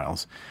set of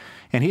trials.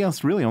 And he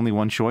has really only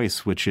one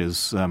choice, which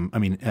is,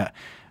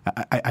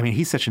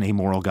 he's such an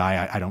amoral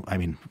guy.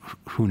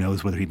 Who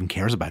knows whether he even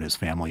cares about his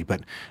family?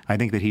 But I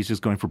think that he's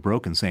just going for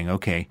broke and saying,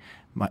 okay,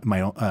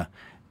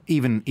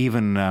 even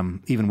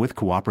with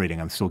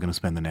cooperating, I'm still going to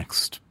spend the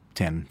next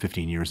 10,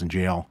 15 years in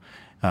jail.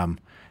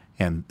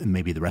 And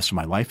maybe the rest of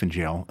my life in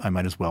jail, I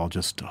might as well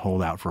just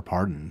hold out for a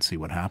pardon and see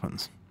what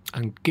happens.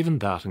 And given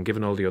that, and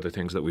given all the other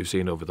things that we've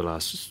seen over the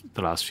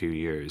last few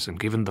years, and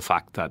given the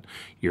fact that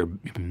you're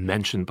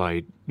mentioned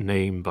by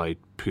name by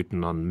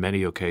Putin on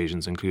many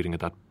occasions, including at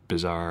that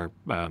bizarre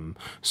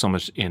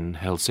summit in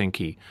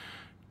Helsinki,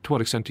 to what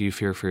extent do you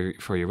fear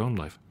for your own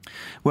life?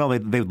 Well,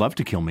 they'd love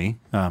to kill me.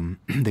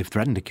 They've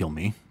threatened to kill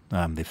me.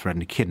 They've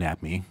threatened to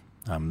kidnap me.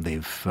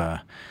 They've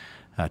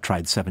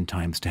tried 7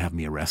 times to have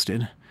me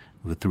arrested.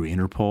 Through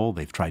Interpol,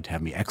 they've tried to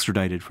have me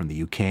extradited from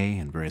the UK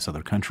and various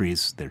other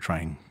countries. They're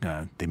trying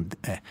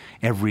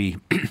every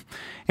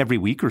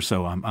week or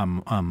so.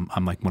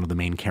 I'm like one of the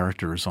main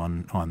characters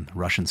on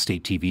Russian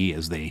state TV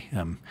as they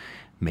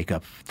make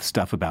up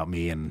stuff about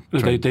me. And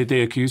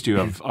they accused you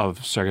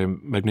of Sergei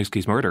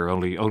Magnitsky's murder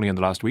only in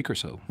the last week or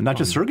so. Not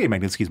just Sergei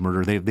Magnitsky's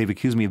murder. They've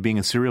accused me of being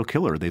a serial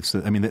killer. They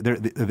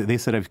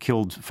said I've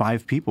killed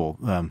 5 people.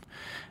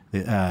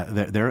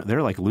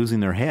 They're like losing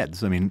their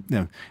heads. I mean,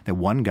 that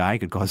one guy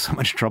could cause so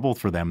much trouble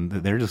for them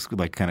that they're just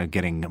like kind of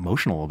getting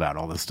emotional about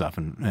all this stuff.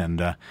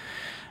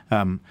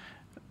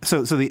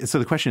 So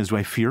the question is, do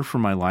I fear for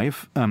my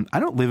life? I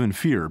don't live in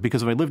fear,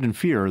 because if I lived in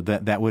fear,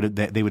 that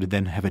they would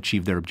then have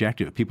achieved their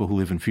objective. People who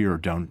live in fear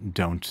don't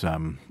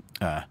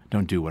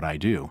do what I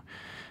do.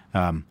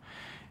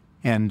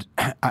 And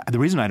the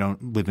reason I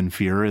don't live in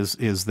fear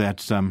is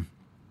that.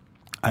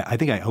 I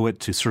think I owe it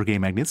to Sergei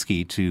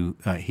Magnitsky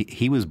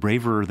he was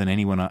braver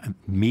than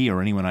me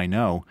or anyone I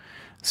know,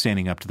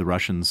 standing up to the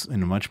Russians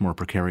in a much more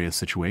precarious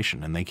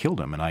situation, and they killed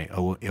him. And I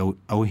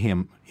owe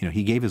him.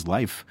 He gave his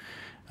life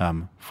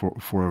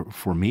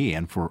for me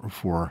and for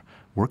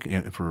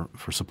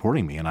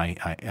supporting me, and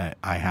I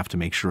have to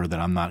make sure that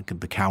I'm not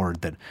the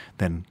coward that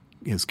then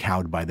is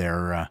cowed by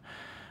their.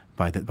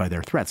 By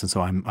their threats. And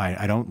so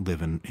I don't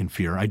live in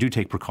fear. I do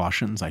take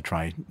precautions. I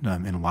try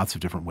in lots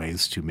of different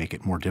ways to make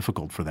it more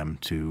difficult for them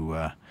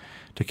to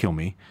kill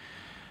me.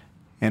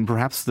 And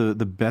perhaps the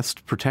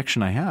best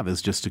protection I have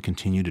is just to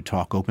continue to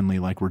talk openly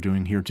like we're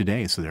doing here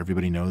today, so that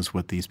everybody knows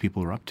what these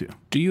people are up to.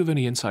 Do you have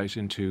any insight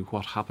into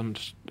what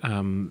happened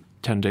 10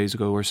 days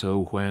ago or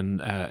so when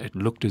it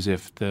looked as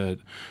if the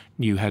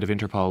new head of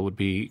Interpol would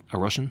be a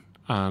Russian?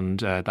 And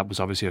that was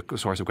obviously a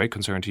source of great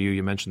concern to you.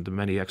 You mentioned the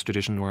many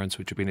extradition warrants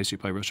which have been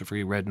issued by Russia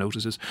for red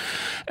notices.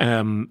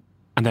 And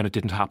then it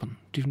didn't happen.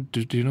 Do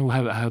you know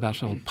how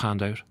that all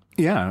panned out?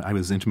 Yeah, I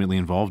was intimately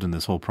involved in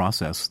this whole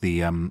process.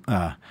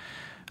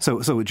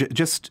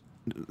 Just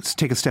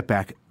take a step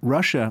back.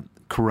 Russia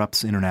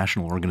corrupts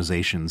international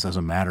organizations as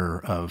a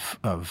matter of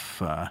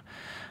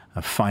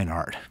fine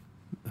art.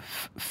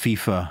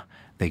 FIFA.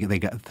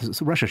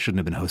 Russia shouldn't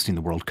have been hosting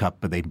the World Cup,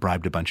 but they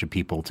bribed a bunch of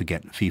people to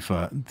get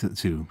FIFA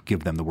to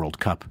give them the World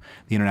Cup.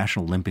 The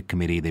International Olympic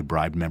Committee, they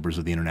bribed members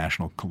of the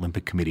International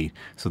Olympic Committee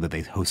so that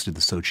they hosted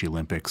the Sochi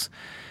Olympics.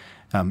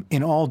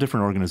 In all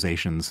different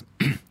organizations,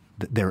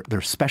 they're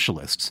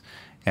specialists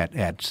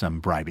at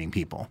bribing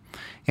people.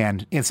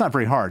 And it's not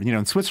very hard.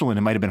 In Switzerland,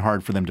 it might have been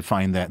hard for them to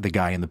find the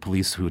guy in the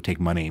police who would take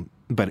money,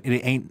 but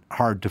it ain't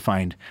hard to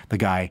find the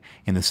guy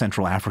in the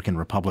Central African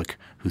Republic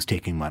who's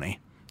taking money.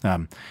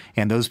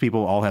 And those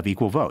people all have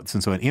equal votes.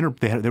 And so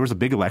there was a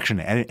big election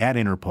at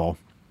Interpol.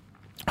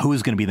 Who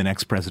is going to be the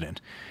next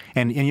president?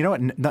 And you know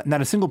what? Not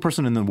a single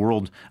person in the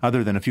world,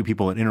 other than a few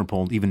people at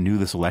Interpol, even knew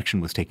this election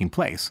was taking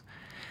place.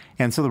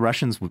 And so the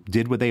Russians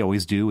did what they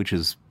always do, which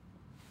is,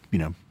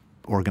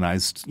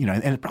 organized,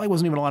 and it probably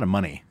wasn't even a lot of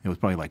money. It was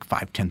probably like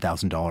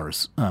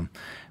 $5,000-$10,000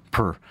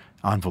 per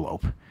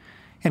envelope,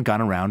 and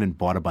gone around and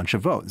bought a bunch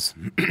of votes.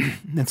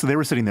 And so they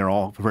were sitting there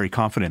all very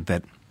confident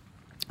that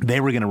they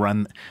were going to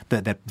run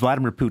that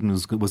Vladimir Putin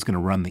was going to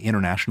run the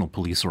international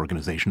police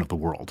organization of the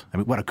world. I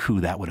mean, what a coup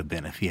that would have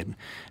been if he had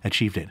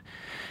achieved it.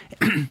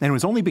 And it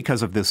was only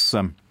because of this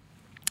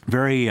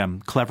very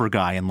clever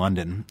guy in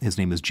London. His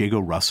name is Jago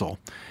Russell.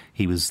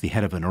 He was the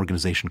head of an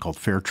organization called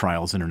Fair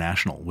Trials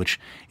International, which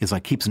is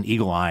keeps an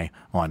eagle eye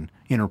on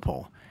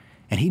Interpol.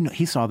 And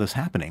he saw this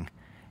happening.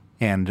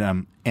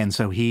 And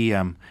so he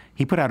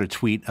put out a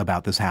tweet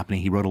about this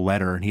happening. He wrote a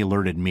letter and he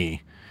alerted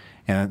me.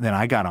 And then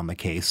I got on the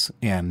case,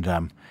 and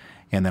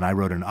then I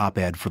wrote an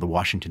op-ed for the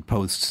Washington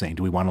Post saying,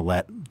 "Do we want to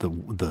let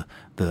the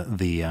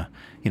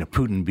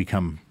Putin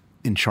become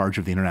in charge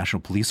of the International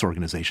Police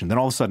Organization. Then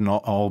all of a sudden,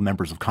 all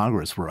members of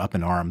Congress were up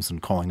in arms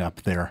and calling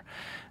up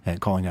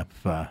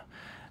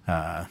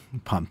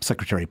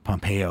Secretary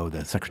Pompeo,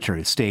 the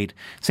Secretary of State.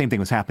 Same thing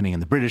was happening in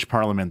the British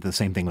Parliament. The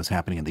same thing was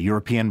happening in the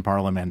European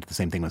Parliament. The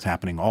same thing was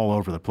happening all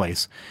over the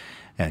place.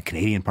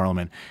 Canadian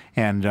Parliament,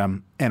 and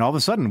all of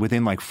a sudden,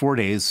 within like 4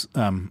 days,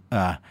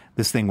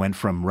 this thing went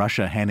from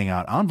Russia handing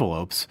out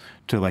envelopes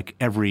to like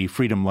every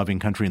freedom-loving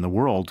country in the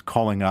world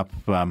calling up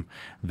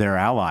their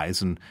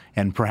allies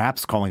and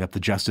perhaps calling up the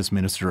Justice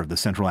Minister of the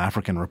Central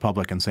African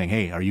Republic and saying,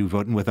 "Hey, are you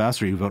voting with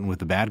us or are you voting with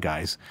the bad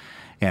guys?"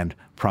 And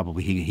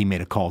probably he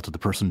made a call to the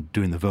person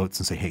doing the votes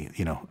and say, "Hey,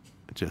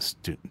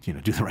 just do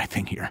the right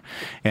thing here,"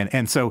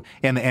 and so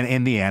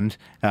in the end,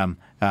 and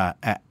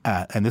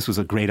this was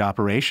a great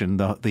operation.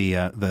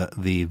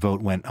 The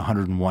vote went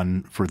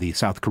 101 for the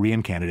South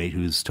Korean candidate,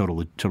 who's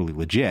totally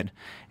legit,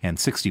 and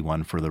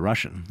 61 for the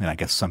Russian. And I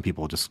guess some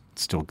people just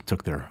still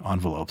took their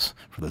envelopes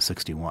for the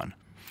 61.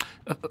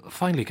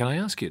 Finally, can I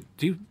ask you?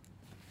 Do you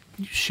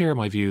share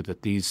my view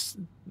that this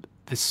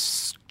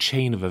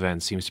chain of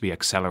events seems to be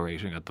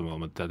accelerating at the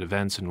moment, that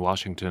events in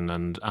Washington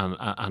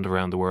and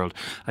around the world?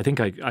 I think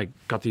I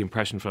got the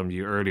impression from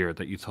you earlier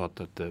that you thought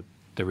that the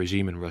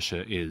regime in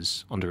Russia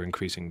is under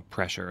increasing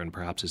pressure and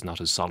perhaps is not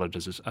as solid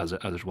as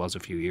it was a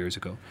few years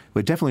ago.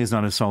 Well, it definitely is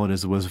not as solid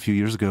as it was a few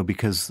years ago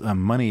because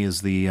money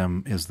is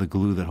the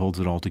glue that holds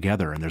it all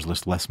together, and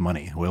there's less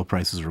money. Oil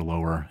prices are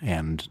lower,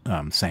 and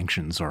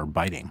sanctions are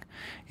biting,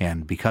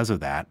 and because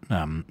of that,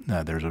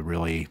 there's a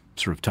really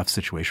sort of tough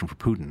situation for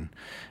Putin,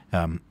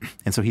 and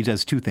so he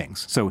does two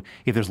things. So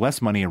if there's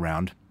less money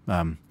around.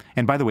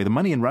 And by the way, the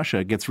money in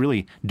Russia gets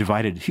really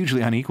divided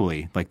hugely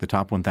unequally. Like the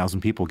top 1,000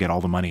 people get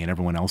all the money and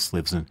everyone else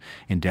lives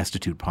in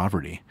destitute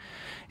poverty.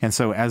 And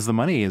so as the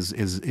money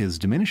is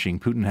diminishing,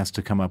 Putin has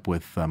to come up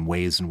with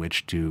ways in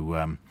which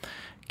to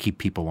keep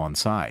people on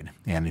side.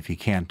 And if he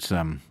can't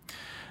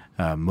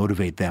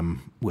motivate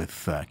them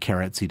with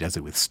carrots, he does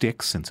it with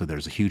sticks. And so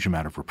there's a huge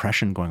amount of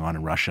repression going on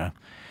in Russia.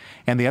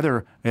 And the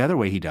other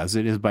way he does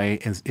it is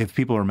if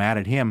people are mad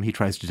at him, he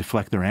tries to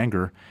deflect their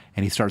anger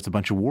and he starts a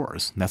bunch of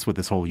wars. And that's what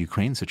this whole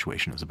Ukraine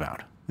situation is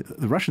about.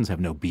 The Russians have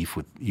no beef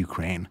with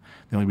Ukraine.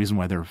 The only reason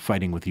why they're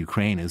fighting with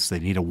Ukraine is they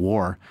need a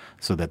war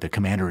so that the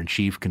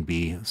commander-in-chief can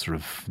be sort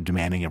of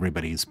demanding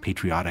everybody's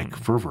patriotic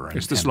fervor.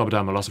 It's the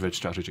Slobodan Milosevic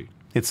strategy.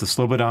 It's the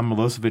Slobodan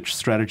Milosevic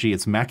strategy.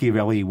 It's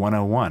Machiavelli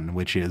 101,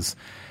 which is,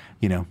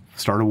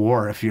 start a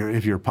war if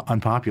you're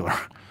unpopular.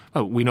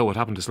 Oh, we know what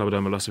happened to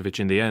Slobodan Milosevic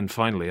in the end,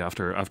 finally,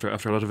 after a lot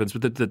of events.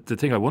 But the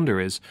thing I wonder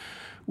is,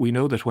 we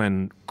know that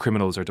when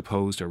criminals are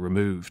deposed or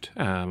removed,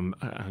 and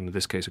in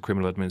this case a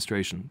criminal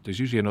administration, there's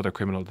usually another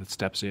criminal that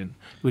steps in.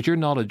 With your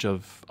knowledge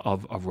of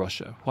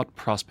Russia, what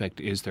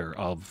prospect is there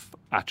of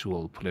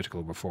actual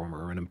political reform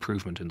or an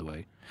improvement in the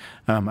way?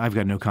 I've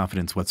got no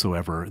confidence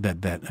whatsoever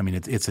that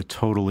it's a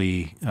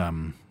totally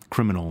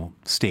criminal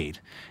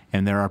state.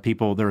 And there are a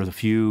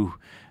few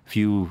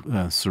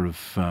sort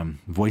of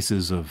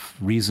voices of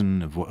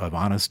reason, of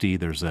honesty.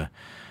 There's an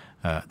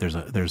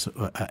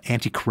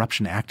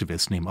anti-corruption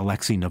activist named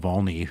Alexei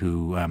Navalny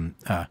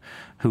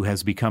who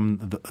has become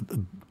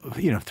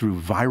through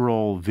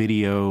viral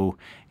video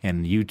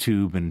and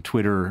YouTube and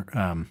Twitter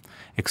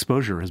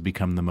exposure has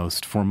become the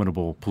most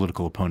formidable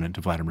political opponent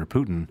to Vladimir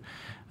Putin.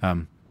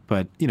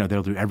 But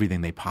they'll do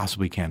everything they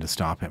possibly can to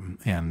stop him.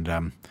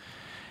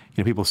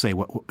 And people say,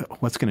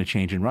 what's going to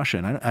change in Russia?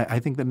 And I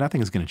think that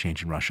nothing is going to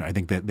change in Russia. I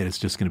think that it's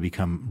just going to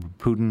become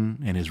Putin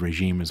and his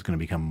regime is going to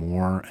become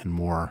more and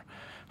more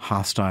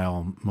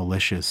hostile,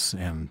 malicious,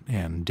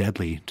 and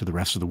deadly to the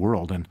rest of the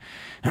world. And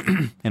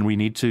and we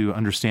need to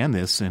understand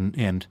this.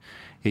 And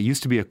it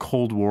used to be a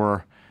Cold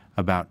War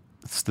about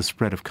the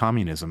spread of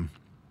communism.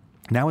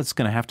 Now it's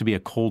going to have to be a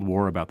Cold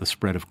War about the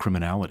spread of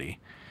criminality.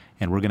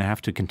 And we're going to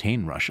have to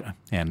contain Russia,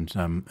 and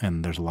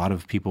there's a lot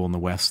of people in the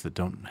West that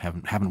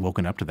haven't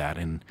woken up to that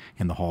in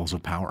the halls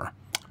of power.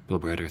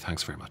 Bill Browder,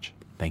 thanks very much.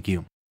 Thank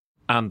you.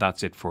 And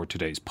that's it for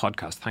today's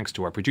podcast. Thanks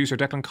to our producer,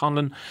 Declan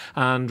Conlon.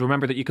 And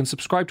remember that you can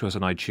subscribe to us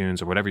on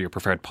iTunes or whatever your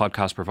preferred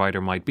podcast provider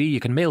might be. You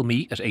can mail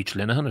me at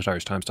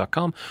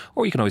hlinehan@irishtimes.com,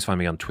 or you can always find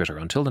me on Twitter.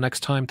 Until the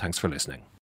next time, thanks for listening.